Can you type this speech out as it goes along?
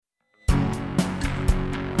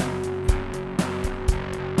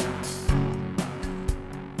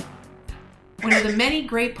One of the many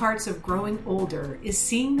great parts of growing older is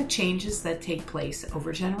seeing the changes that take place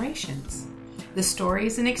over generations. The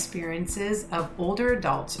stories and experiences of older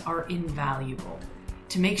adults are invaluable.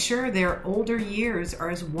 To make sure their older years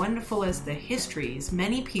are as wonderful as the histories,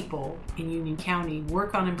 many people in Union County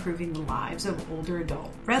work on improving the lives of older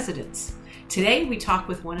adult residents. Today, we talk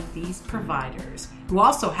with one of these providers, who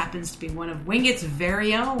also happens to be one of Wingett's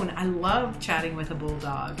very own. I love chatting with a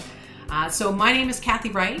bulldog. So my name is Kathy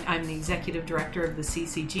Wright. I'm the Executive Director of the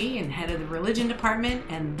CCG and Head of the Religion Department,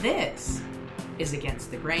 and this is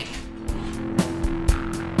Against the Grain.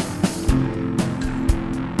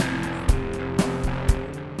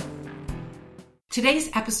 Today's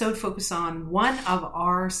episode focuses on one of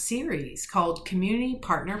our series called Community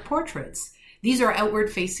Partner Portraits. These are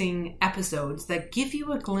outward-facing episodes that give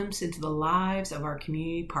you a glimpse into the lives of our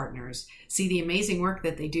community partners, see the amazing work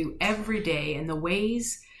that they do every day, and the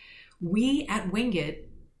ways we at Wingett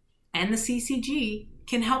and the CCG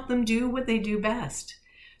can help them do what they do best.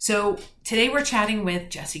 So today we're chatting with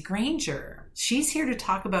Jessie Granger. She's here to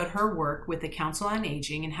talk about her work with the Council on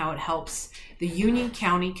Aging and how it helps the Union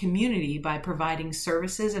County community by providing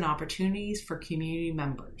services and opportunities for community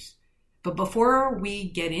members. But before we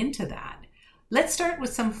get into that, let's start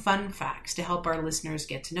with some fun facts to help our listeners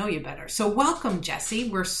get to know you better. So welcome, Jessie.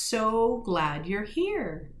 We're so glad you're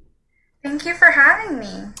here. Thank you for having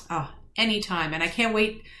me. Oh, anytime. And I can't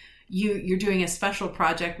wait. You're doing a special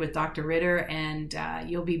project with Dr. Ritter, and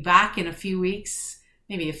you'll be back in a few weeks,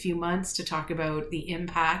 maybe a few months, to talk about the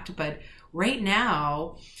impact. But right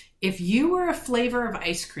now, if you were a flavor of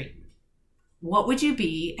ice cream, what would you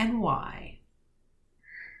be and why?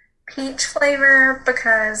 Peach flavor,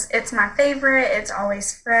 because it's my favorite. It's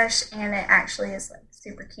always fresh, and it actually is like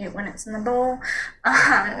super cute when it's in the bowl. But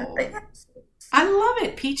yeah. I love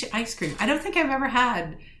it. Peach ice cream. I don't think I've ever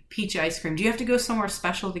had peach ice cream. Do you have to go somewhere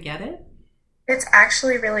special to get it? It's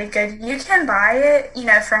actually really good. You can buy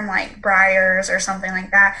it, from like Breyers or something like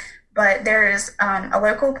that. But there's a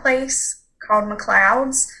local place called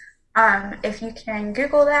McLeod's. If you can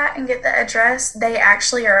Google that and get the address, they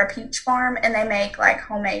actually are a peach farm, and they make like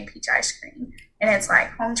homemade peach ice cream. And it's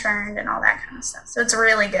like home churned and all that kind of stuff. So it's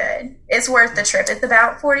really good. It's worth the trip. It's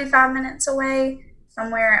about 45 minutes away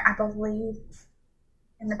somewhere, I believe,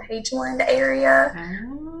 in the Pageland area.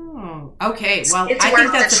 Oh, okay. Well, I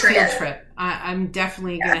think that's a field trip. I'm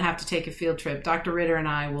definitely going to have to take a field trip. Dr. Ritter and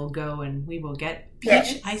I will go, and we will get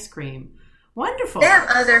peach ice cream. Wonderful. They have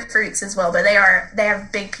other fruits as well, but they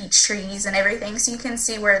have big peach trees and everything, so you can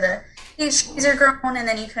see where the peach trees are grown, and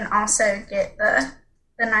then you can also get the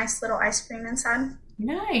nice little ice cream inside.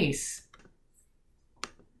 Nice.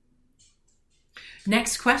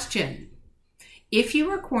 Next question. If you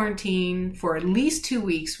were quarantined for at least 2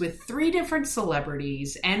 weeks with 3 different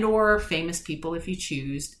celebrities and or famous people, if you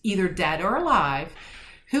choose, either dead or alive,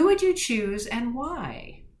 who would you choose and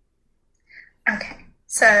why? Okay,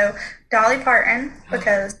 so Dolly Parton,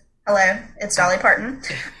 because, hello, it's Dolly Parton.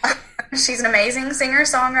 She's an amazing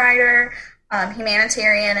singer-songwriter,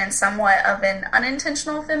 humanitarian, and somewhat of an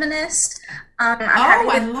unintentional feminist.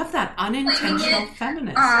 I love that, unintentional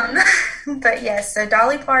feminist. But yes, so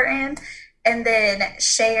Dolly Parton. And then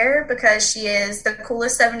Cher, because she is the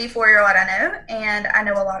coolest 74-year-old I know, and I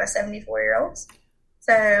know a lot of 74-year-olds.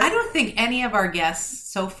 So I don't think any of our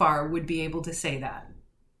guests so far would be able to say that.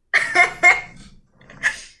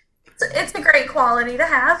 It's a great quality to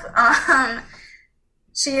have.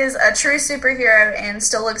 She is a true superhero and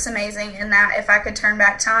still looks amazing in that if I could turn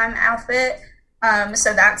back time outfit.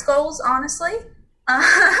 So that's goals, honestly.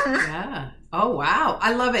 Yeah. Oh, wow.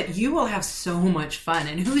 I love it. You will have so much fun.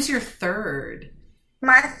 And who's your third?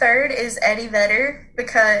 My third is Eddie Vedder,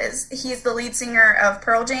 because he's the lead singer of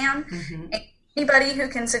Pearl Jam. Mm-hmm. Anybody who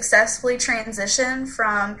can successfully transition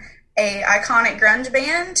from a iconic grunge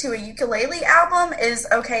band to a ukulele album is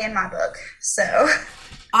okay in my book. So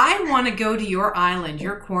I want to go to your island,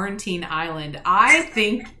 your quarantine island. I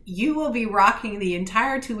think you will be rocking the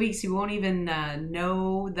entire 2 weeks. You won't even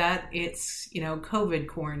know that it's, COVID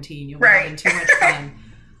quarantine. You'll be having too much fun.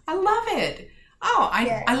 I love it. Oh,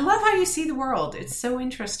 I love how you see the world. It's so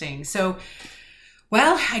interesting. So,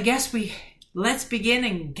 well, I guess let's begin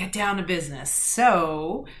and get down to business.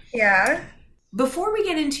 So, before we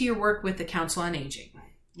get into your work with the Council on Aging,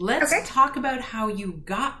 let's talk about how you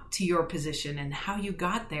got to your position and how you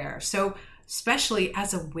got there. So, especially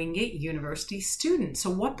as a Wingett University student. So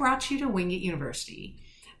what brought you to Wingett University?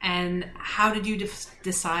 And how did you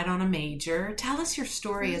decide on a major? Tell us your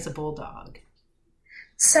story as a bulldog.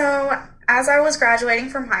 So, as I was graduating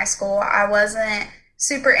from high school, I wasn't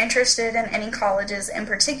super interested in any colleges in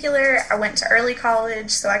particular. I went to early college,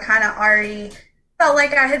 so I kind of already felt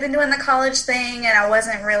like I had been doing the college thing and I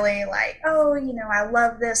wasn't really like, oh, I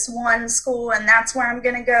love this one school and that's where I'm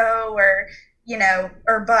going to go, or,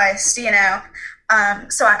 or bust. So I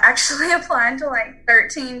actually applied to like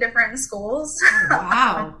 13 different schools.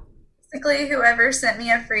 Wow. Basically, whoever sent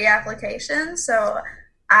me a free application. So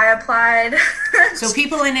I applied. So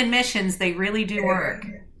people in admissions, they really do work.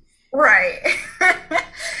 Right.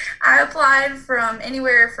 I applied from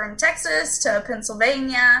anywhere from Texas to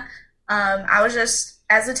Pennsylvania. I was just,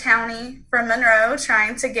 as a townie from Monroe,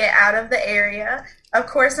 trying to get out of the area. Of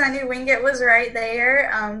course, I knew Wingate was right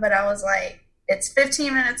there, but I was like, it's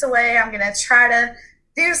 15 minutes away. I'm going to try to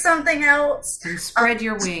do something else. And spread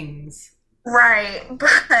your wings. Right.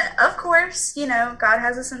 But, of course, God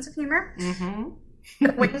has a sense of humor.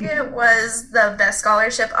 Mm-hmm. Wingate was the best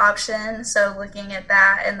scholarship option. So looking at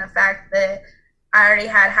that and the fact that I already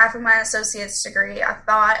had half of my associate's degree, I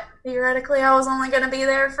thought theoretically I was only going to be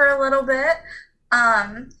there for a little bit.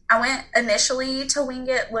 I went initially to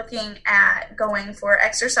Wingate looking at going for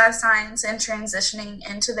exercise science and transitioning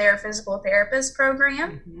into their physical therapist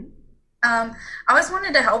program. Mm-hmm. I always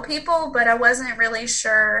wanted to help people, but I wasn't really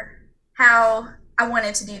sure how I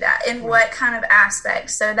wanted to do that, in what kind of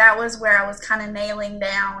aspects. So that was where I was kind of nailing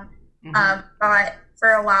down. Thought for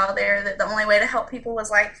a while there that the only way to help people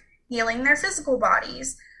was like healing their physical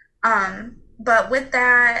bodies. But with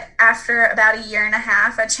that, after about a year and a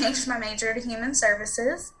half, I changed my major to human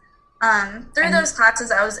services. Through those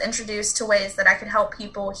classes, I was introduced to ways that I could help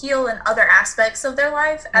people heal in other aspects of their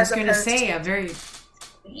life. I was going to say,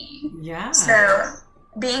 So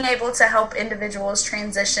being able to help individuals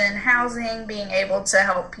transition housing, being able to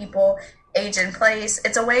help people age in place,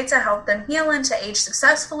 it's a way to help them heal and to age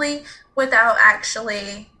successfully without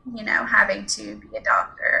actually, having to be a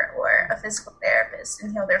doctor or a physical therapist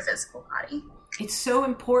and heal their physical body. It's so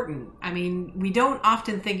important. I mean, we don't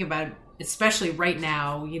often think about it, especially right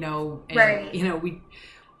now, and,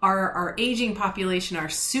 our aging population, our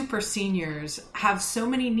super seniors have so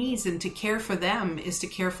many needs, and to care for them is to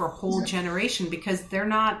care for a whole generation, because they're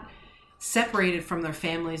not separated from their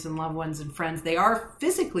families and loved ones and friends. They are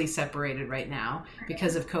physically separated right now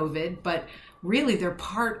because of COVID, but really they're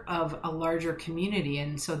part of a larger community,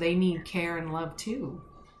 and so they need care and love too.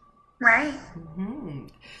 Right. Mm-hmm.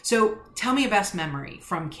 So tell me a best memory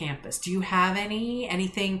from campus. Do you have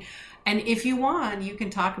anything? And if you want, you can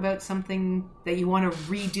talk about something that you want to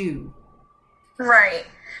redo. Right.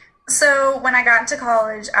 So when I got into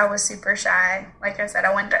college, I was super shy. Like I said,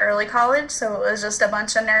 I went to early college, so it was just a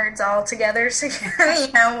bunch of nerds all together. So,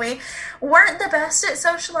 we weren't the best at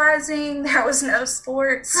socializing. There was no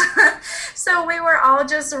sports. So we were all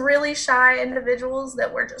just really shy individuals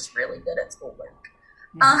that were just really good at schoolwork.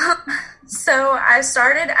 So I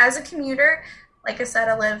started as a commuter. Like I said,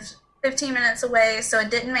 I lived 15 minutes away, so it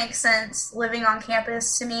didn't make sense living on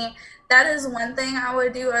campus to me. That is one thing I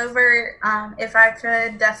would do over. If I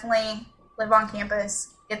could, definitely live on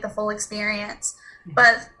campus, get the full experience.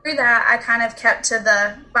 But through that, I kind of kept to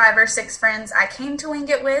the 5 or 6 friends I came to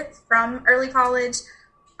Wingate with from early college.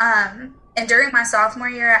 And during my sophomore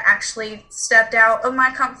year, I actually stepped out of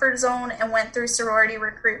my comfort zone and went through sorority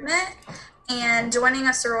recruitment. And joining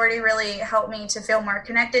a sorority really helped me to feel more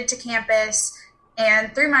connected to campus.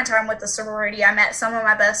 And through my time with the sorority, I met some of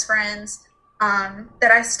my best friends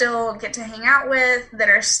that I still get to hang out with, that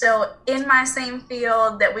are still in my same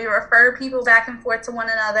field, that we refer people back and forth to one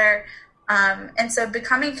another. And so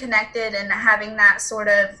becoming connected and having that sort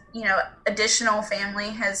of, additional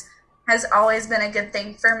family has always been a good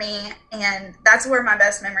thing for me. And that's where my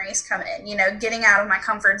best memories come in, getting out of my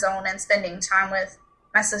comfort zone and spending time with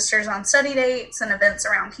my sisters on study dates and events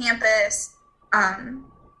around campus.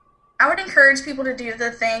 I would encourage people to do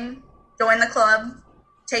the thing, join the club,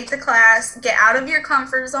 take the class, get out of your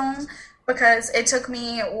comfort zone, because it took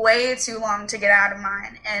me way too long to get out of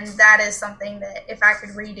mine. And that is something that if I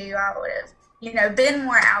could redo, I would have, been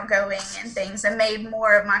more outgoing and things and made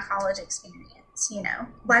more of my college experience.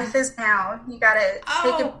 Life is now. You got to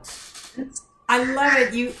take it. I love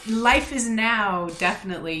it. Life is now,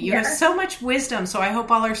 definitely. You have so much wisdom. So I hope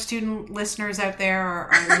all our student listeners out there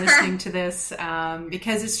are listening to this,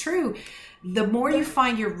 because it's true. The more you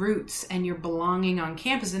find your roots and your belonging on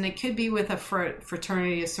campus, and it could be with a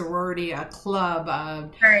fraternity, a sorority, a club,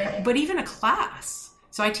 but even a class.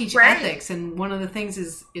 So I teach ethics, and one of the things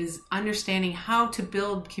is understanding how to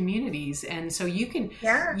build communities. And so you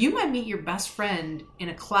might meet your best friend in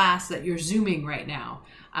a class that you're Zooming right now.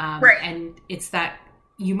 And it's that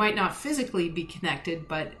you might not physically be connected,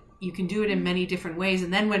 but you can do it in many different ways.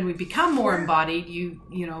 And then when we become more embodied,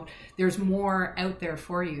 there's more out there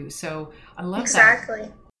for you. So I love that.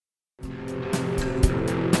 Exactly.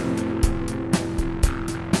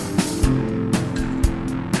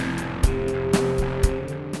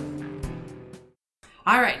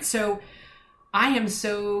 All right. So I am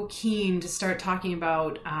so keen to start talking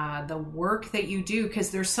about the work that you do,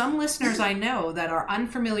 because there's some listeners I know that are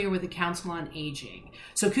unfamiliar with the Council on Aging.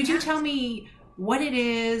 So could you tell me what it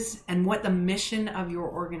is and what the mission of your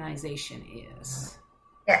organization is?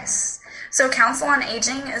 Yes. So Council on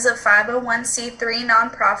Aging is a 501c3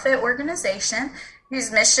 nonprofit organization whose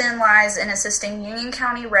mission lies in assisting Union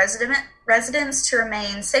County residents to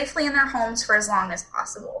remain safely in their homes for as long as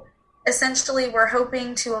possible. Essentially, we're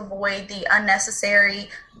hoping to avoid the unnecessary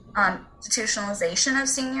institutionalization of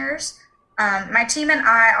seniors. My team and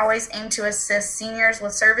I always aim to assist seniors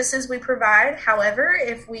with services we provide. However,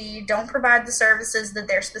 if we don't provide the services that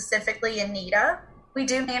they're specifically in need of, we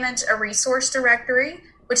do manage a resource directory,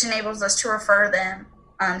 which enables us to refer them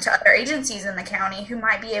to other agencies in the county who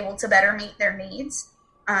might be able to better meet their needs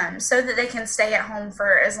so that they can stay at home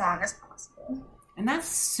for as long as possible. And that's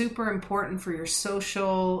super important for your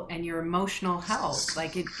social and your emotional health.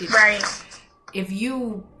 Like right. If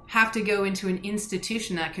you have to go into an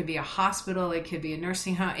institution, that could be a hospital, it could be a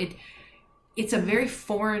nursing home, it's a very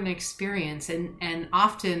foreign experience. And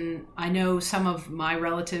often I know some of my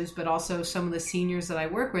relatives, but also some of the seniors that I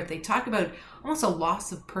work with, they talk about almost a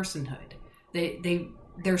loss of personhood.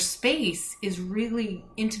 Their space is really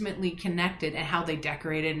intimately connected, and how they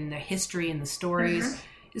decorate it and the history and the stories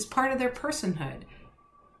is part of their personhood.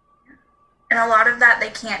 And a lot of that they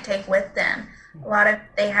can't take with them. A lot of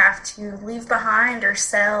they have to leave behind or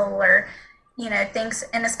sell, or things.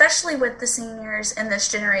 And especially with the seniors in this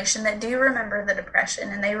generation that do remember the Depression,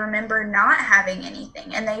 and they remember not having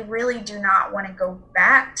anything, and they really do not want to go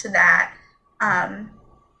back to that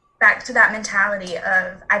mentality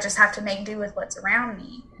of, I just have to make do with what's around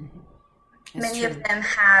me. Many of them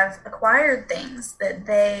have acquired things that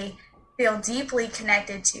they feel deeply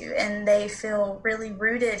connected to, and they feel really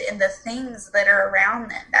rooted in the things that are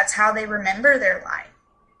around them. That's how they remember their life.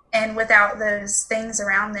 And without those things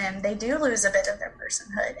around them, they do lose a bit of their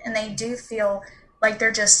personhood, and they do feel like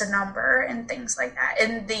they're just a number and things like that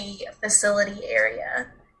in the facility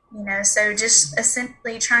area. So just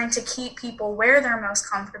essentially trying to keep people where they're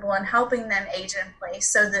most comfortable and helping them age in place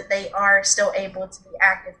so that they are still able to be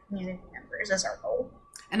active community members is our goal.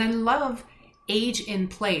 And I love age in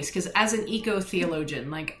place, because as an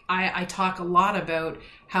eco-theologian, like I talk a lot about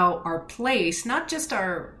how our place, not just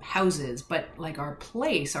our houses, but like our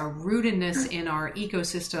place, our rootedness in our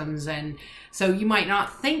ecosystems. And so you might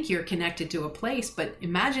not think you're connected to a place, but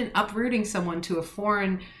imagine uprooting someone to a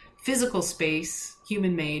foreign physical space,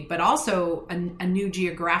 human-made, but also a new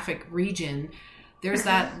geographic region. There's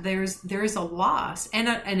that. There is a loss and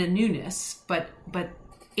a newness, but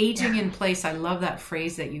aging in place. I love that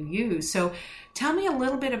phrase that you use. So tell me a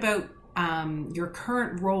little bit about your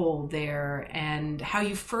current role there and how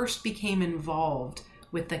you first became involved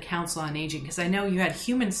with the Council on Aging, because I know you had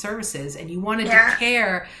human services and you wanted to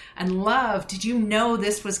care and love. Did you know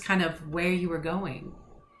this was kind of where you were going?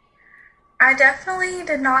 I definitely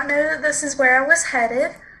did not know that this is where I was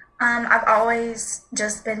headed. I've always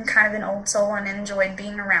just been kind of an old soul and enjoyed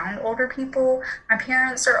being around older people. My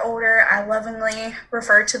parents are older. I lovingly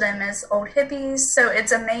refer to them as old hippies. So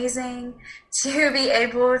it's amazing to be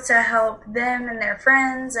able to help them and their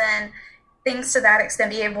friends and things to that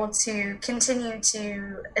extent, be able to continue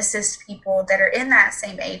to assist people that are in that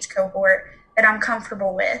same age cohort that I'm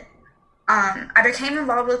comfortable with. I became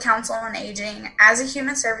involved with Council on Aging as a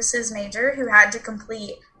human services major who had to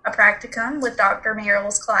complete a practicum with Dr.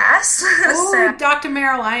 Merrill's class. Oh, so, Dr.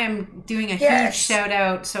 Merrill, I am doing a huge shout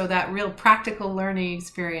out. So that real practical learning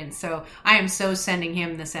experience. So I am so sending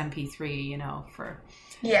him this MP3, for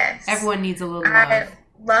everyone needs a little love. I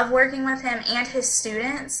love working with him and his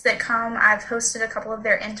students that come. I've hosted a couple of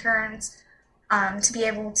their interns to be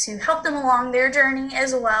able to help them along their journey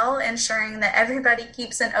as well, ensuring that everybody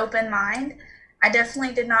keeps an open mind. I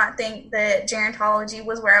definitely did not think that gerontology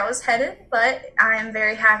was where I was headed, but I am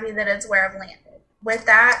very happy that it's where I've landed. With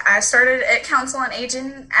that, I started at Council on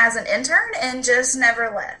Aging as an intern and just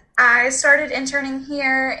never left. I started interning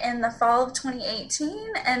here in the fall of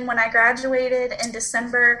 2018, and when I graduated in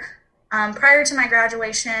December, prior to my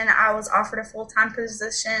graduation, I was offered a full-time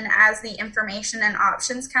position as the Information and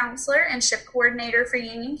Options Counselor and Ship Coordinator for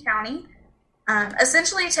Union County,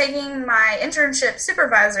 essentially taking my internship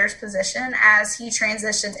supervisor's position as he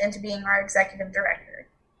transitioned into being our executive director.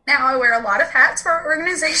 Now I wear a lot of hats for our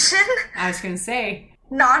organization. I was going to say.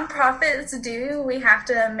 Nonprofits do. We have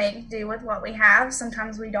to make do with what we have.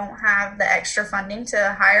 Sometimes we don't have the extra funding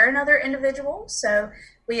to hire another individual, so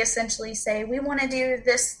we essentially say we want to do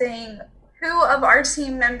this thing. Who of our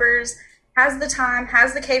team members has the time,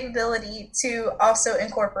 has the capability to also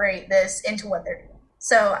incorporate this into what they're doing?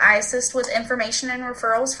 So I assist with information and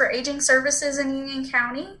referrals for aging services in Union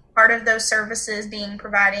County. Part of those services being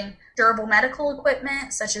providing durable medical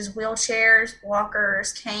equipment such as wheelchairs,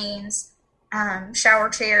 walkers, canes, shower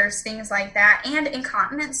chairs, things like that, and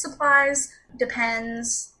incontinence supplies,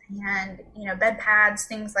 depends, and bed pads,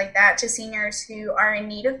 things like that, to seniors who are in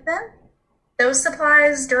need of them. Those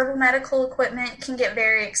supplies, durable medical equipment, can get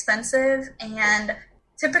very expensive, and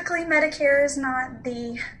typically Medicare is not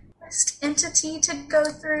the best entity to go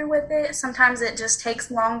through with it. Sometimes it just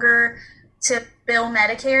takes longer to bill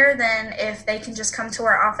Medicare than if they can just come to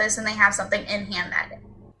our office and they have something in hand that day.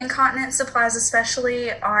 Incontinence supplies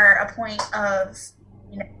especially are a point of,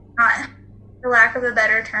 not for lack of a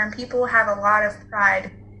better term, people have a lot of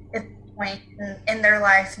pride at this point in their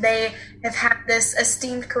life. They have had this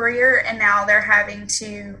esteemed career and now they're having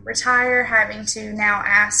to retire, having to now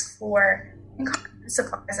ask for incontinence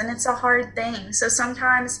supplies, and it's a hard thing. So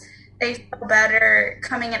sometimes they feel better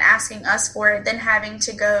coming and asking us for it than having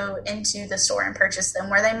to go into the store and purchase them,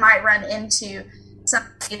 where they might run into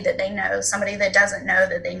somebody that they know, somebody that doesn't know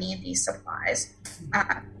that they need these supplies.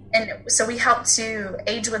 And so we help to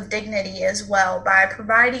age with dignity as well by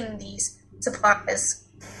providing these supplies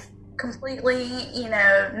completely,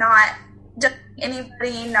 not just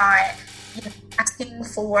anybody, not asking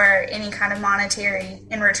for any kind of monetary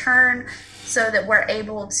in return, so that we're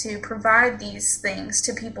able to provide these things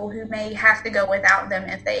to people who may have to go without them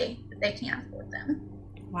if they can't afford them.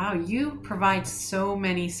 Wow, you provide so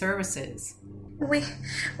many services.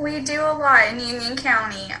 We do a lot in Union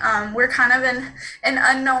County. We're kind of an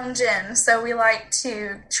unknown gem, so we like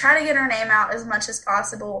to try to get our name out as much as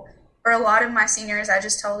possible. For a lot of my seniors, I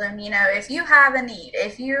just told them, if you have a need,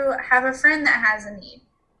 if you have a friend that has a need,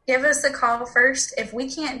 give us a call first. If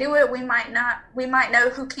we can't do it, we might know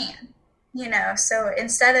who can. So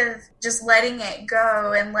instead of just letting it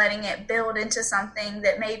go and letting it build into something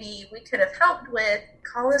that maybe we could have helped with,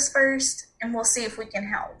 call us first and we'll see if we can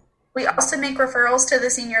help. We also make referrals to the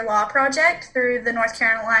Senior Law Project through the North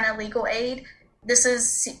Carolina Legal Aid. This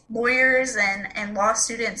is lawyers and law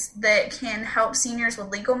students that can help seniors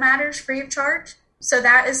with legal matters free of charge. So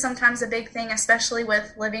that is sometimes a big thing, especially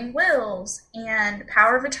with living wills and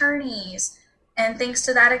power of attorneys and things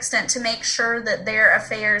to that extent, to make sure that their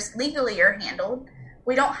affairs legally are handled.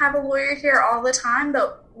 We don't have a lawyer here all the time,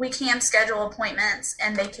 but we can schedule appointments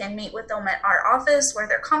and they can meet with them at our office where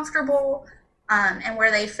they're comfortable, and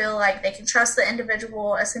where they feel like they can trust the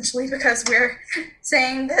individual, essentially because we're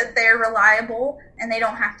saying that they're reliable and they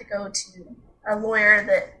don't have to go to a lawyer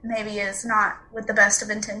that maybe is not with the best of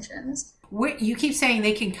intentions. You keep saying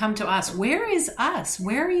they can come to us. Where is us?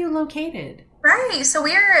 Where are you located? Right. So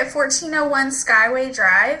we are at 1401 Skyway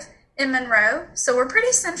Drive in Monroe. So we're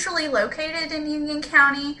pretty centrally located in Union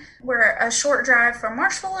County. We're a short drive from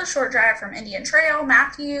Marshville, a short drive from Indian Trail,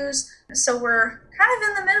 Matthews. So we're kind of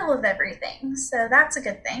in the middle of everything. So that's a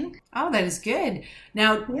good thing. Oh, that is good.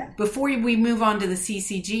 Now, Before we move on to the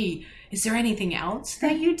CCG, is there anything else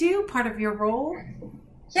that you do, part of your role?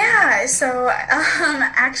 Yeah, so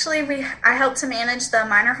actually I help to manage the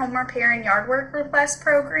minor home repair and yard work request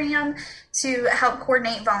program to help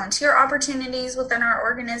coordinate volunteer opportunities within our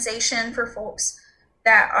organization for folks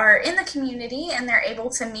that are in the community and they're able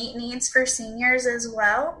to meet needs for seniors as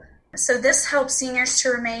well. So this helps seniors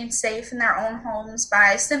to remain safe in their own homes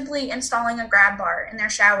by simply installing a grab bar in their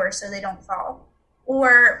shower so they don't fall,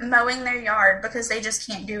 or mowing their yard because they just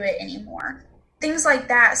can't do it anymore. Things like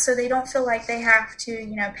that, so they don't feel like they have to,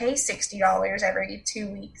 pay $60 every 2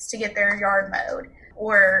 weeks to get their yard mowed,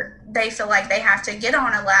 or they feel like they have to get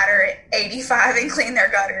on a ladder at 85 and clean their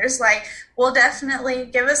gutters. We'll definitely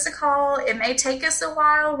give us a call. It may take us a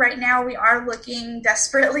while. Right now, we are looking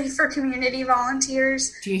desperately for community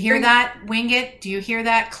volunteers. Do you hear that, Wingate? Do you hear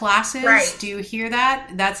that, classes? Right. Do you hear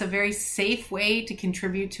that? That's a very safe way to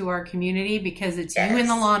contribute to our community because it's you in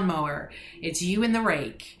the lawnmower. It's you in the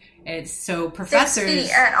rake. It's so professors 6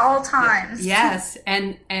 feet at all times. Yes,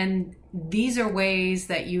 and these are ways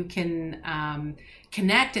that you can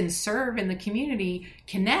connect and serve in the community.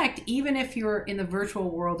 Connect even if you're in the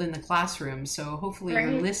virtual world in the classroom. So hopefully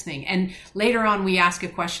you're listening. And later on, we ask a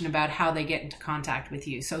question about how they get into contact with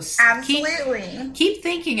you. So absolutely keep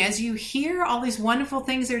thinking as you hear all these wonderful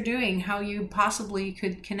things they're doing, how you possibly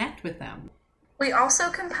could connect with them. We also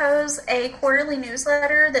compose a quarterly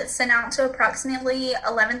newsletter that's sent out to approximately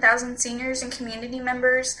 11,000 seniors and community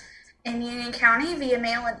members in Union County via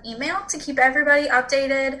mail and email to keep everybody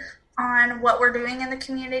updated on what we're doing in the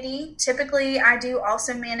community. Typically, I do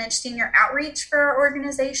also manage senior outreach for our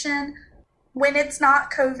organization when it's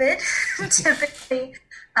not COVID. Typically,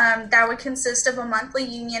 That would consist of a monthly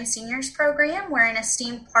Union Seniors program where an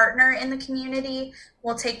esteemed partner in the community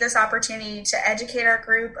will take this opportunity to educate our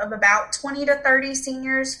group of about 20 to 30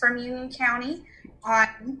 seniors from Union County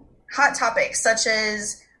on hot topics such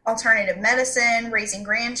as alternative medicine, raising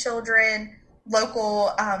grandchildren,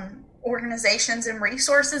 local organizations and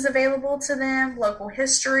resources available to them, local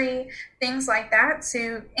history, things like that,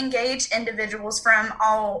 to engage individuals from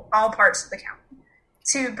all parts of the county,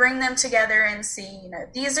 to bring them together and see,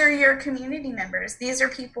 these are your community members. These are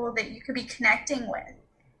people that you could be connecting with.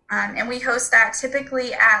 And we host that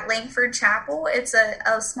typically at Langford Chapel. It's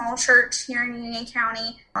a small church here in Union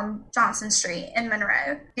County on Johnson Street in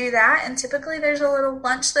Monroe. Do that, and typically there's a little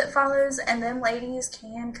lunch that follows, and them ladies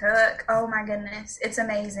can cook. Oh my goodness, it's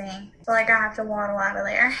amazing. I feel like I have to waddle out of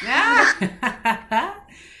there. Yeah.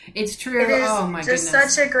 It's true. It is oh my just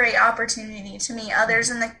goodness. such a great opportunity to meet others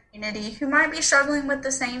in the community who might be struggling with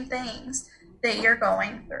the same things that you're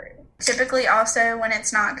going through. Typically also when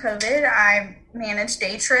it's not COVID, I manage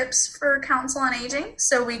day trips for Council on Aging.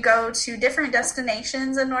 So we go to different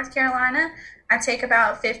destinations in North Carolina. I take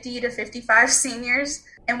about 50 to 55 seniors,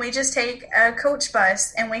 and we just take a coach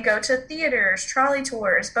bus and we go to theaters, trolley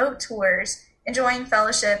tours, boat tours, enjoying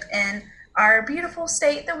fellowship in our beautiful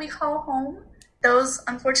state that we call home. Those,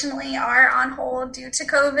 unfortunately, are on hold due to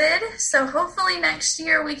COVID. So hopefully next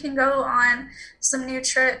year we can go on some new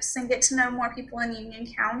trips and get to know more people in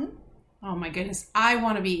Union County. Oh my goodness. I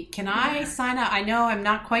want to be, can I sign up? I know I'm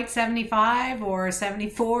not quite 75 or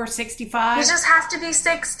 74, 65. You just have to be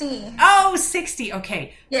 60. Oh, 60.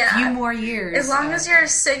 Okay. Yeah. A few more years. As long as you're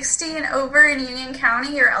 60 and over in Union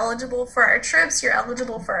County, you're eligible for our trips. You're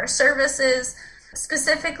eligible for our services.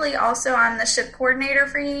 Specifically, also, I'm the SHIP coordinator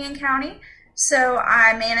for Union County. So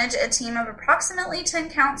I manage a team of approximately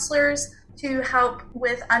 10 counselors to help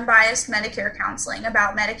with unbiased Medicare counseling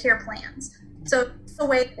about Medicare plans. So it's the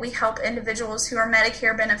way we help individuals who are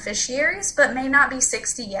Medicare beneficiaries but may not be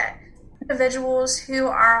 60 yet. Individuals who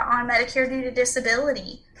are on Medicare due to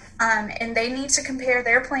disability, and they need to compare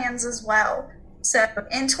their plans as well. So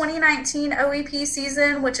in 2019 OEP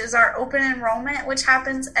season, which is our open enrollment, which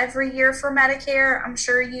happens every year for Medicare, I'm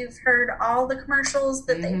sure you've heard all the commercials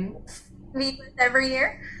that they meet with every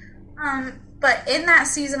year. But in that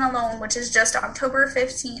season alone, which is just October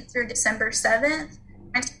 15th through December 7th,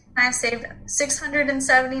 I saved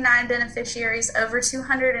 679 beneficiaries over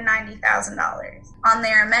 $290,000 on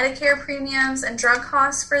their Medicare premiums and drug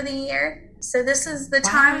costs for the year. So this is the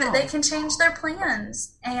time that they can change their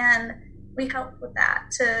plans, and we help with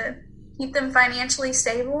that to keep them financially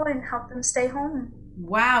stable and help them stay home.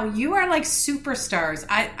 Wow, you are like superstars.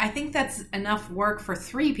 I think that's enough work for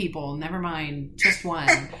 3 people, never mind just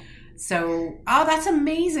one. So, that's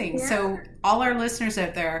amazing. Yeah. So all our listeners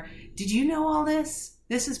out there, did you know all this?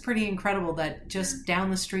 This is pretty incredible that just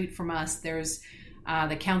down the street from us, there's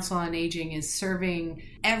the Council on Aging is serving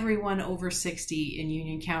everyone over 60 in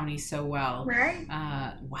Union County so well. Right.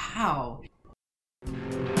 Wow.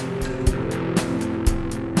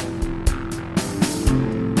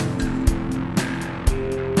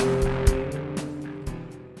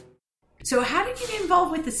 So how did you get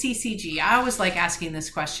involved with the CCG? I always like asking this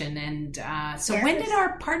question. And When did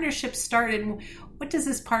our partnership start, and what does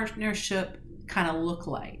this partnership kind of look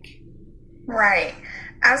like? Right.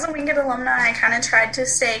 As a Wingate alumni, I kind of tried to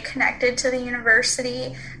stay connected to the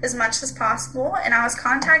university as much as possible. And I was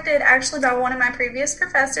contacted actually by one of my previous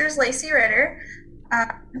professors, Lacey Ritter,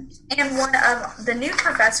 and one of the new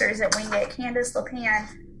professors at Wingate, Candace LePan,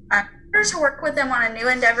 to work with them on a new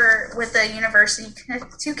endeavor with the university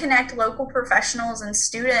to connect local professionals and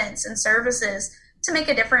students and services to make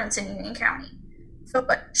a difference in Union County. So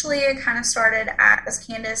actually it kind of started as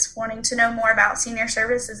Candace wanting to know more about senior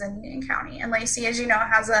services in Union County. And Lacey, as you know,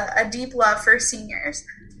 has a deep love for seniors.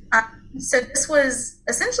 So this was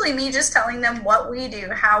essentially me just telling them what we do,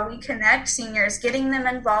 how we connect seniors, getting them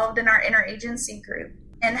involved in our interagency group,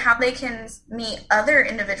 and how they can meet other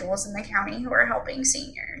individuals in the county who are helping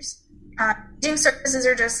seniors. Aging services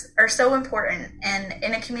are so important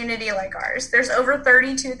in a community like ours. There's over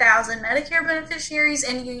 32,000 Medicare beneficiaries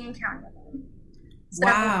in Union County. So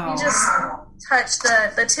wow. We just touched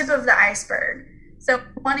the tip of the iceberg. So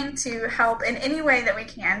wanting to help in any way that we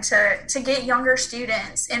can to get younger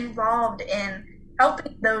students involved in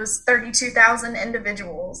helping those 32,000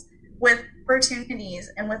 individuals with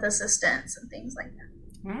opportunities and with assistance and things like that.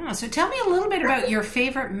 So tell me a little bit about your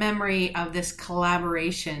favorite memory of this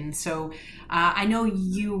collaboration. So I know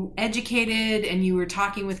you educated and you were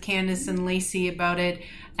talking with Candace and Lacey about it,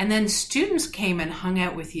 and then students came and hung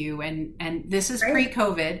out with you, and this is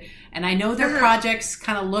pre-COVID, and I know their projects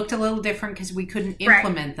kind of looked a little different because we couldn't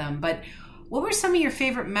implement them, but what were some of your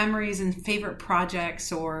favorite memories and favorite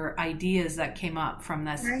projects or ideas that came up from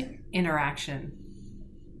this interaction?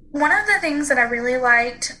 One of the things that I really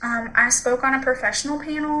liked, I spoke on a professional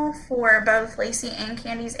panel for both Lacey and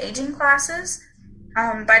Candy's aging classes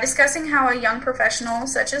by discussing how a young professional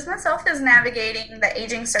such as myself is navigating the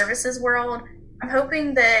aging services world. I'm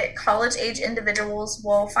hoping that college-age individuals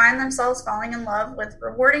will find themselves falling in love with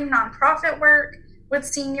rewarding nonprofit work with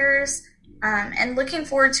seniors, and looking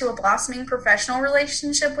forward to a blossoming professional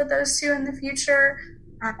relationship with those two in the future.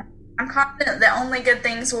 I'm confident that only good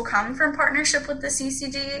things will come from partnership with the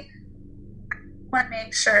CCG. I want to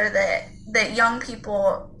make sure that young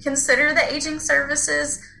people consider the aging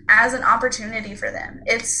services as an opportunity for them.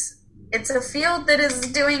 It's a field that is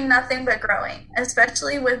doing nothing but growing,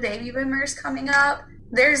 especially with baby boomers coming up.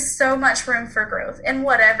 There's so much room for growth in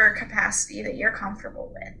whatever capacity that you're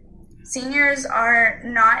comfortable with. Seniors are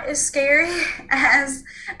not as scary as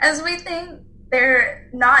we think. They're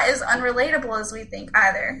not as unrelatable as we think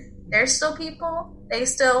either. They're still people. They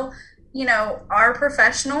still, are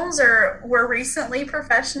professionals or were recently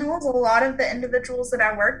professionals. A lot of the individuals that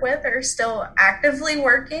I work with are still actively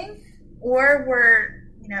working or were,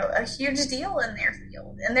 a huge deal in their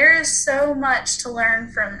field. And there is so much to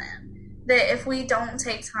learn from them that if we don't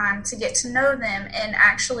take time to get to know them and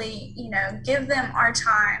actually, give them our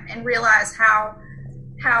time and realize how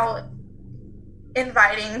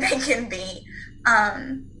inviting they can be,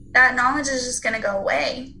 that knowledge is just going to go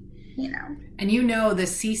away, And the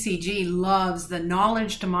CCG loves the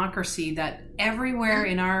knowledge democracy that everywhere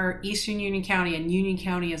in our Eastern Union County and Union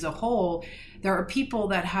County as a whole, there are people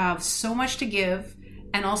that have so much to give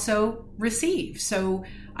and also receive. So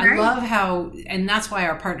I love how, and that's why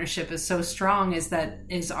our partnership is so strong,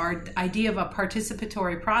 is our idea of a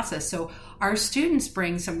participatory process. So our students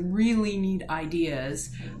bring some really neat ideas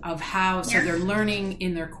of how, so they're learning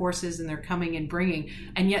in their courses and they're coming and bringing,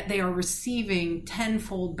 and yet they are receiving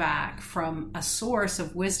tenfold back from a source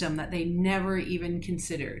of wisdom that they never even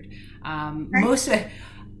considered. Most of it,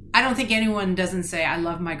 I don't think anyone doesn't say, I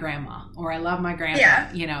love my grandma or I love my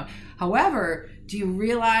grandpa, However, do you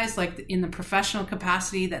realize, like in the professional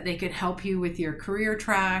capacity, that they could help you with your career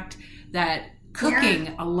track, that cooking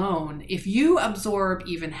alone, if you absorb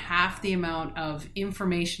even half the amount of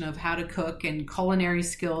information of how to cook and culinary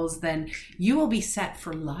skills, then you will be set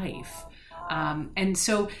for life. And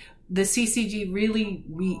so the CCG really,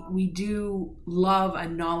 we do love a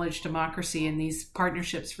knowledge democracy, and these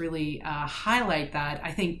partnerships really highlight that.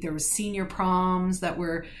 I think there was senior proms that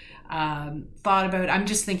were thought about. I'm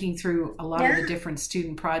just thinking through a lot of the different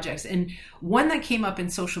student projects, and one that came up in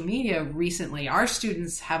social media recently, our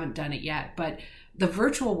students haven't done it yet, but the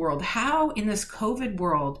virtual world, how in this COVID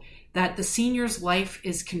world that the senior's life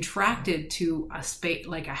is contracted to a space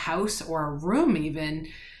like a house or a room even,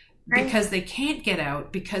 because they can't get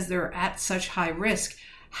out because they're at such high risk.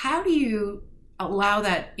 How do you allow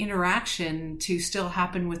that interaction to still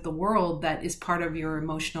happen with the world that is part of your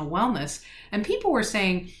emotional wellness? And people were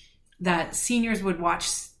saying that seniors would watch,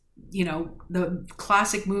 the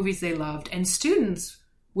classic movies they loved, and students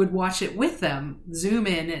would watch it with them, zoom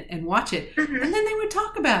in and watch it, and then they would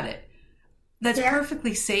talk about it. That's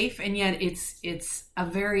perfectly safe, and yet it's a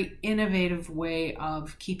very innovative way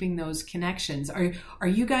of keeping those connections. Are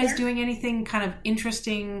you guys doing anything kind of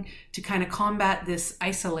interesting to kind of combat this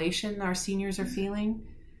isolation our seniors are feeling?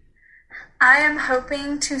 I am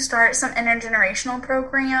hoping to start some intergenerational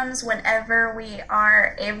programs whenever we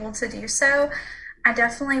are able to do so. I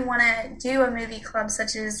definitely want to do a movie club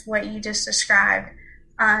such as what you just described,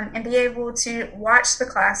 and be able to watch the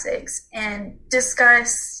classics and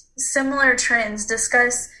discuss similar trends,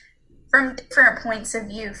 discuss from different points of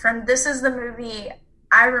view, from this is the movie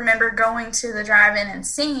I remember going to the drive-in and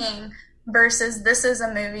seeing versus this is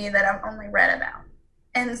a movie that I've only read about.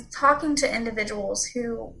 And talking to individuals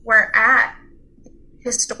who were at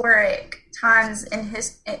historic times in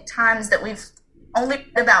times that we've only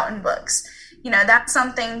read about in books. That's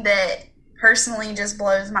something that personally just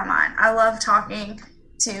blows my mind. I love talking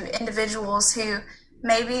to individuals who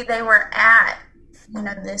maybe they were at,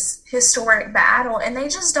 this historic battle and they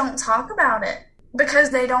just don't talk about it because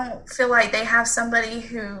they don't feel like they have somebody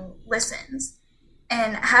who listens.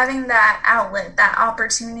 And having that outlet, that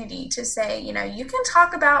opportunity to say, you can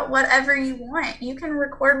talk about whatever you want. You can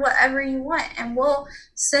record whatever you want, and we'll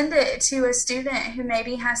send it to a student who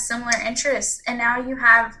maybe has similar interests. And now you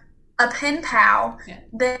have a pen pal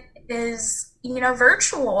that is,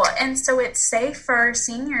 virtual. And so it's safe for our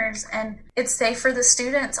seniors and it's safe for the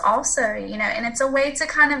students also, and it's a way to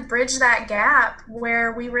kind of bridge that gap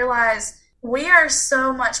where we realize we are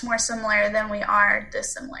so much more similar than we are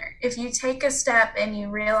dissimilar. If you take a step and you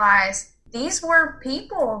realize these were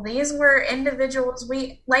people, these were individuals.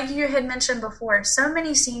 We, like you had mentioned before, so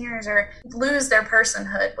many seniors lose their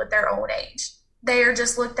personhood with their old age. They are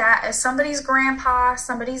just looked at as somebody's grandpa,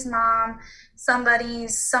 somebody's mom,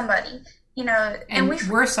 somebody's somebody, and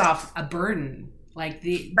worse off, a burden. Like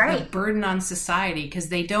the burden on society, because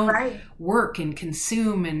they don't work and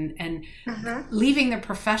consume and leaving their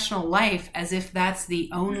professional life as if that's the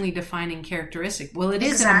only defining characteristic. Well, it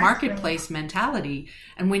is in a marketplace mentality.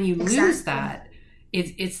 And when you lose that,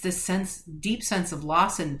 it's this deep sense of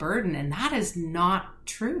loss and burden. And that is not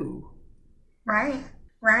true. Right.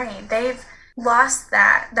 They've lost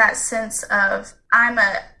that sense of I'm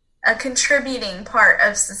a contributing part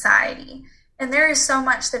of society. And there is so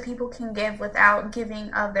much that people can give without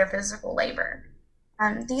giving of their physical labor.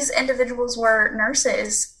 These individuals were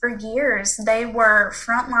nurses for years. They were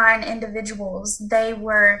frontline individuals. They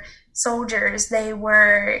were soldiers. They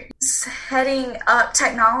were heading up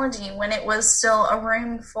technology when it was still a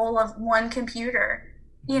room full of one computer.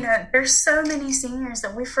 There's so many seniors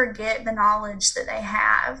that we forget the knowledge that they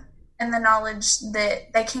have and the knowledge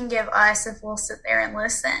that they can give us if we'll sit there and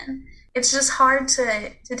listen. It's just hard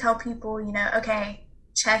to tell people, okay,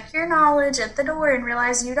 check your knowledge at the door and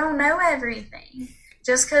realize you don't know everything.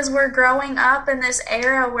 Just because we're growing up in this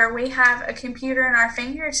era where we have a computer in our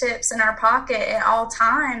fingertips in our pocket at all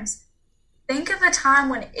times, think of a time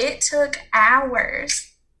when it took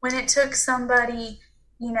hours, when it took somebody,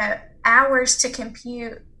 hours to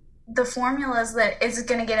compute the formulas that is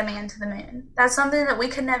going to get a man to the moon. That's something that we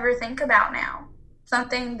could never think about now.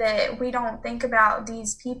 Something that we don't think about,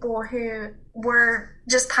 these people who were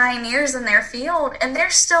just pioneers in their field, and they're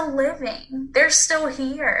still living. They're still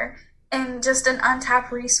here, and just an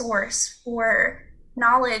untapped resource for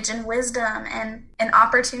knowledge and wisdom and an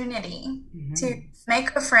opportunity to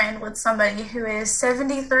make a friend with somebody who is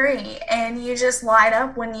 73, and you just light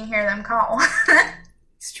up when you hear them call.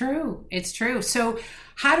 It's true. So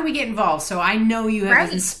how do we get involved? So I know you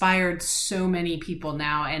have inspired so many people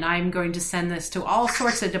now, and I'm going to send this to all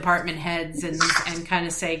sorts of department heads and kind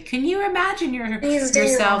of say, can you imagine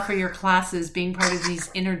yourself or your classes being part of these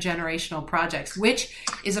intergenerational projects, which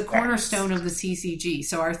is a cornerstone of the CCG.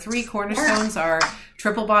 So our three cornerstones are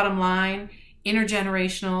triple bottom line,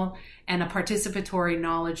 intergenerational, and a participatory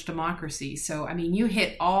knowledge democracy. So, you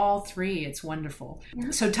hit all three. It's wonderful.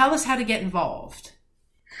 So tell us how to get involved.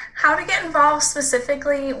 How to get involved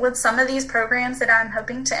specifically with some of these programs that I'm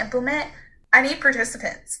hoping to implement. I need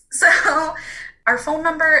participants. So our phone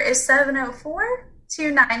number is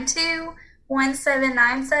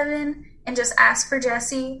 704-292-1797, and just ask for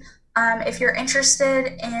Jessie. If you're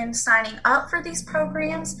interested in signing up for these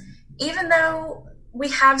programs, even though we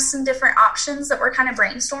have some different options that we're kind of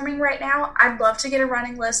brainstorming right now, I'd love to get a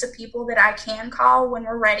running list of people that I can call when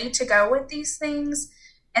we're ready to go with these things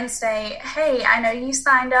and say, hey, I know you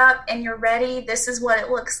signed up and you're ready. This is what it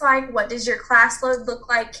looks like. What does your class load look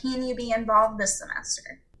like? Can you be involved this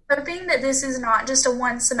semester? Hoping that this is not just a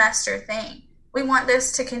one semester thing. We want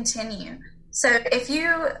this to continue. So if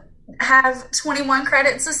you have 21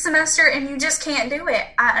 credits this semester and you just can't do it,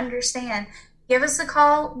 I understand. Give us a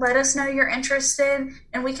call. Let us know you're interested,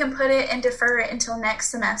 and we can put it and defer it until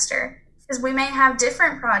next semester. Because we may have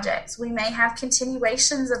different projects. We may have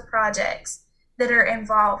continuations of projects that are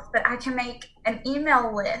involved, but I can make an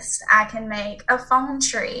email list. I can make a phone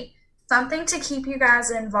tree, something to keep you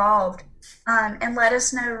guys involved, and let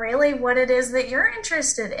us know really what it is that you're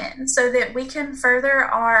interested in, so that we can further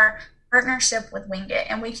our partnership with Wing It,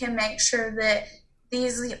 and we can make sure that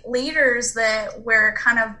these leaders that we're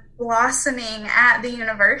kind of blossoming at the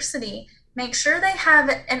university, make sure they have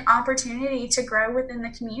an opportunity to grow within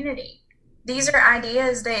the community. These are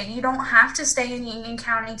ideas that you don't have to stay in Union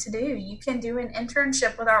County to do. You can do an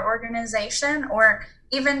internship with our organization, or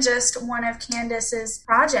even just one of Candace's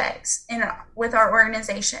projects with our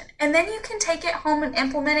organization. And then you can take it home and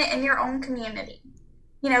implement it in your own community.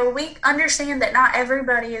 We understand that not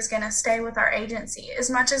everybody is going to stay with our agency. As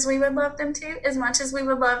much as we would love them to, as much as we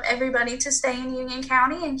would love everybody to stay in Union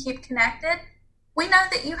County and keep connected, we know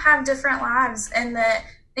that you have different lives and that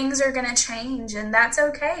things are going to change, and that's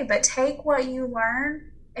okay. But take what you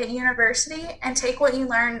learn at university and take what you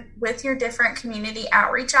learn with your different community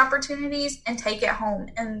outreach opportunities and take it home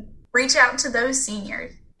and reach out to those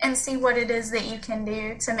seniors and see what it is that you can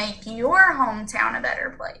do to make your hometown a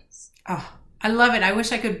better place. Oh, I love it. I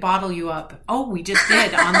wish I could bottle you up. Oh, we just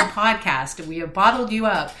did on the podcast. We have bottled you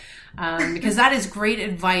up. Because that is great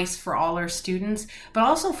advice for all our students, but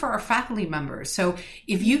also for our faculty members. So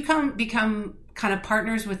if you become kind of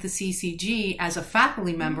partners with the CCG as a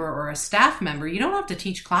faculty member or a staff member, you don't have to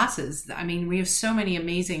teach classes. I mean, we have so many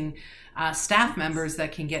amazing staff members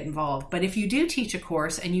that can get involved. But if you do teach a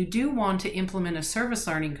course and you do want to implement a service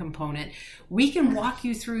learning component, we can walk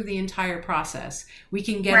you through the entire process. We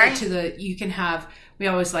can get it to you can have, we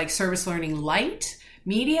always like service learning light,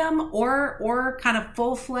 medium, or kind of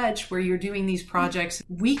full-fledged where you're doing these projects.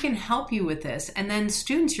 We can help you with this. And then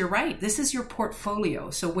students, you're right, this is your portfolio.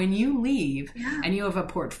 So when you leave and you have a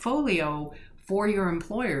portfolio for your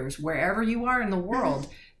employers, wherever you are in the world,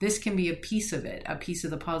 this can be a piece of it, a piece of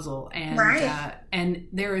the puzzle. And and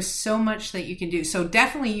there is so much that you can do. So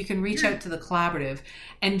definitely you can reach out to the collaborative.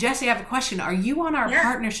 And Jessie, I have a question. Are you on our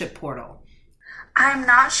partnership portal? I'm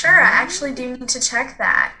not sure. I actually do need to check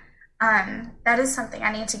that. That is something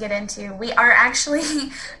I need to get into. We are actually,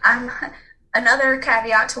 another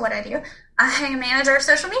caveat to what I do, I manage our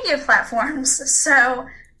social media platforms. So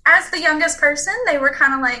as the youngest person, they were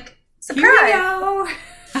kind of like, surprise. Here we go.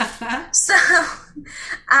 So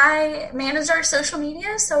I manage our social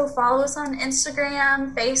media. So follow us on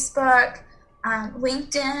Instagram, Facebook,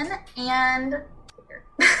 LinkedIn, and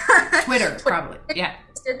Twitter, probably. Yeah.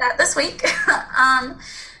 Did that this week.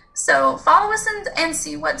 So follow us and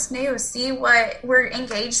see what's new, see what we're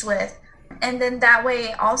engaged with. And then that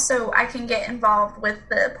way also I can get involved with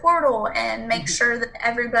the portal and make sure that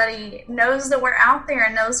everybody knows that we're out there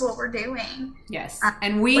and knows what we're doing. Yes.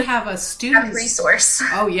 And we have a student resource.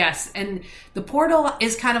 Oh, yes. And the portal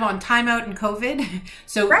is kind of on timeout in COVID.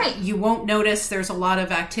 So you won't notice there's a lot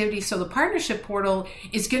of activity. So the partnership portal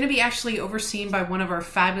is going to be actually overseen by one of our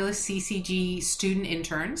fabulous CCG student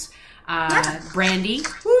interns. Brandy,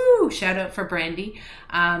 shout out for Brandy,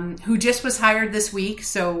 who just was hired this week.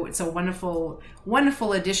 So it's a wonderful,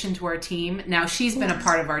 wonderful addition to our team. Now she's been a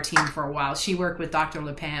part of our team for a while. She worked with Dr.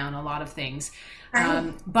 Lepin on a lot of things.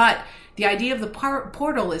 But the idea of the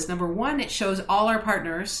portal is, number one, it shows all our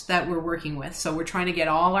partners that we're working with. So we're trying to get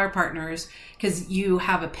all our partners, because you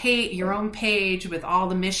have your own page with all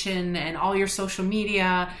the mission and all your social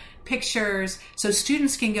media pictures, so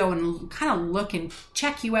students can go and kind of look and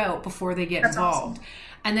check you out before they get involved. Awesome.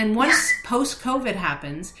 And then once post-COVID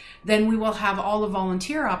happens, then we will have all the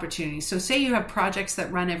volunteer opportunities. So say you have projects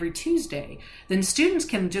that run every Tuesday, then students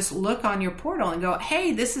can just look on your portal and go,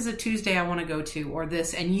 hey, this is a Tuesday I want to go to, or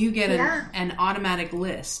this, and you get an automatic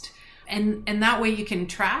list. And that way you can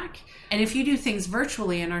track. And if you do things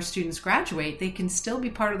virtually and our students graduate, they can still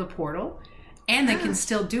be part of the portal. And they can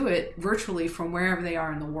still do it virtually from wherever they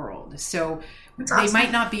are in the world. So they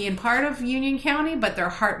might not be in part of Union County, but their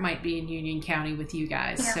heart might be in Union County with you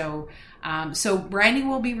guys. Yeah. So Brandy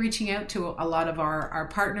will be reaching out to a lot of our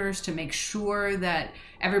partners to make sure that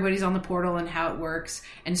everybody's on the portal and how it works.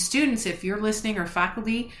 And students, if you're listening, or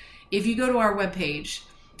faculty, if you go to our webpage,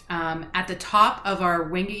 at the top of our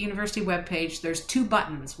Wingate University webpage, there's two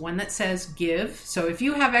buttons. One that says give. So if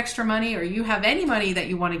you have extra money or you have any money that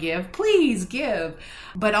you want to give, please give.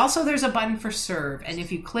 But also there's a button for serve. And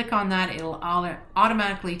if you click on that, it'll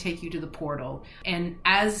automatically take you to the portal. And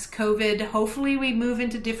as COVID, hopefully we move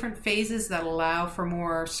into different phases that allow for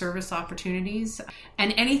more service opportunities.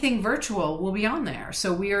 And anything virtual will be on there.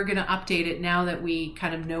 So we are going to update it now that we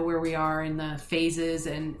kind of know where we are in the phases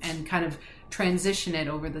and kind of transition it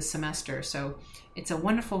over the semester. So it's a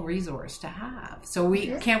wonderful resource to have. So we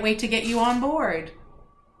can't wait to get you on board.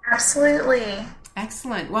 Absolutely.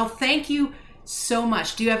 Excellent. Well, thank you so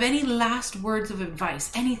much. Do you have any last words of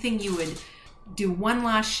advice? Anything you would do, one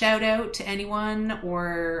last shout out to anyone,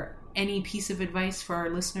 or any piece of advice for our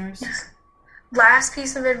listeners? Last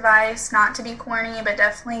piece of advice, not to be corny, but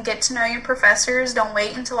definitely get to know your professors. Don't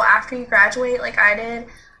wait until after you graduate like I did.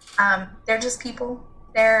 They're just people.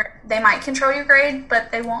 They might control your grade,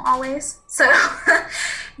 but they won't always. So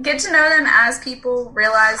get to know them as people,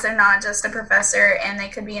 realize they're not just a professor, and they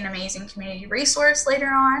could be an amazing community resource later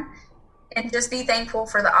on, and just be thankful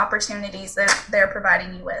for the opportunities that they're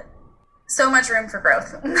providing you with. So much room for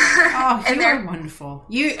growth. Oh, you are wonderful.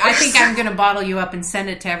 I think I'm going to bottle you up and send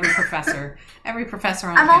it to every professor. Every professor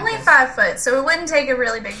on campus. I'm only 5 foot, so it wouldn't take a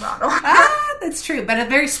really big bottle. That's true. But a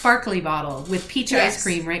very sparkly bottle with peach ice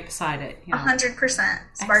cream right beside it. 100%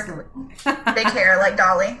 sparkly. Big hair like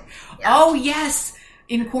Dolly. Yeah. Oh, yes.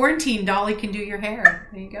 In quarantine, Dolly can do your hair.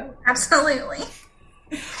 There you go. Absolutely.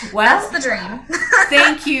 Well, that's the dream.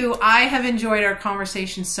 Thank you. I have enjoyed our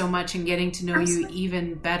conversation so much and getting to know you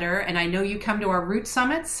even better. And I know you come to our Root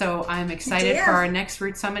Summit, so I'm excited for our next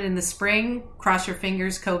Root Summit in the spring. Cross your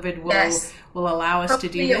fingers, COVID will allow us to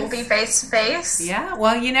do this. It will be face to face. Yeah,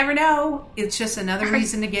 well, you never know. It's just another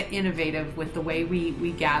reason to get innovative with the way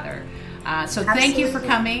we gather. So thank you for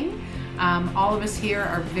coming. All of us here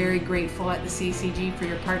are very grateful at the CCG for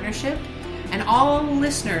your partnership. And all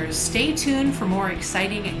listeners, stay tuned for more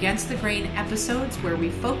exciting Against the Grain episodes where we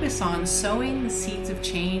focus on sowing the seeds of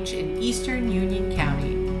change in Eastern Union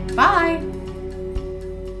County. Bye!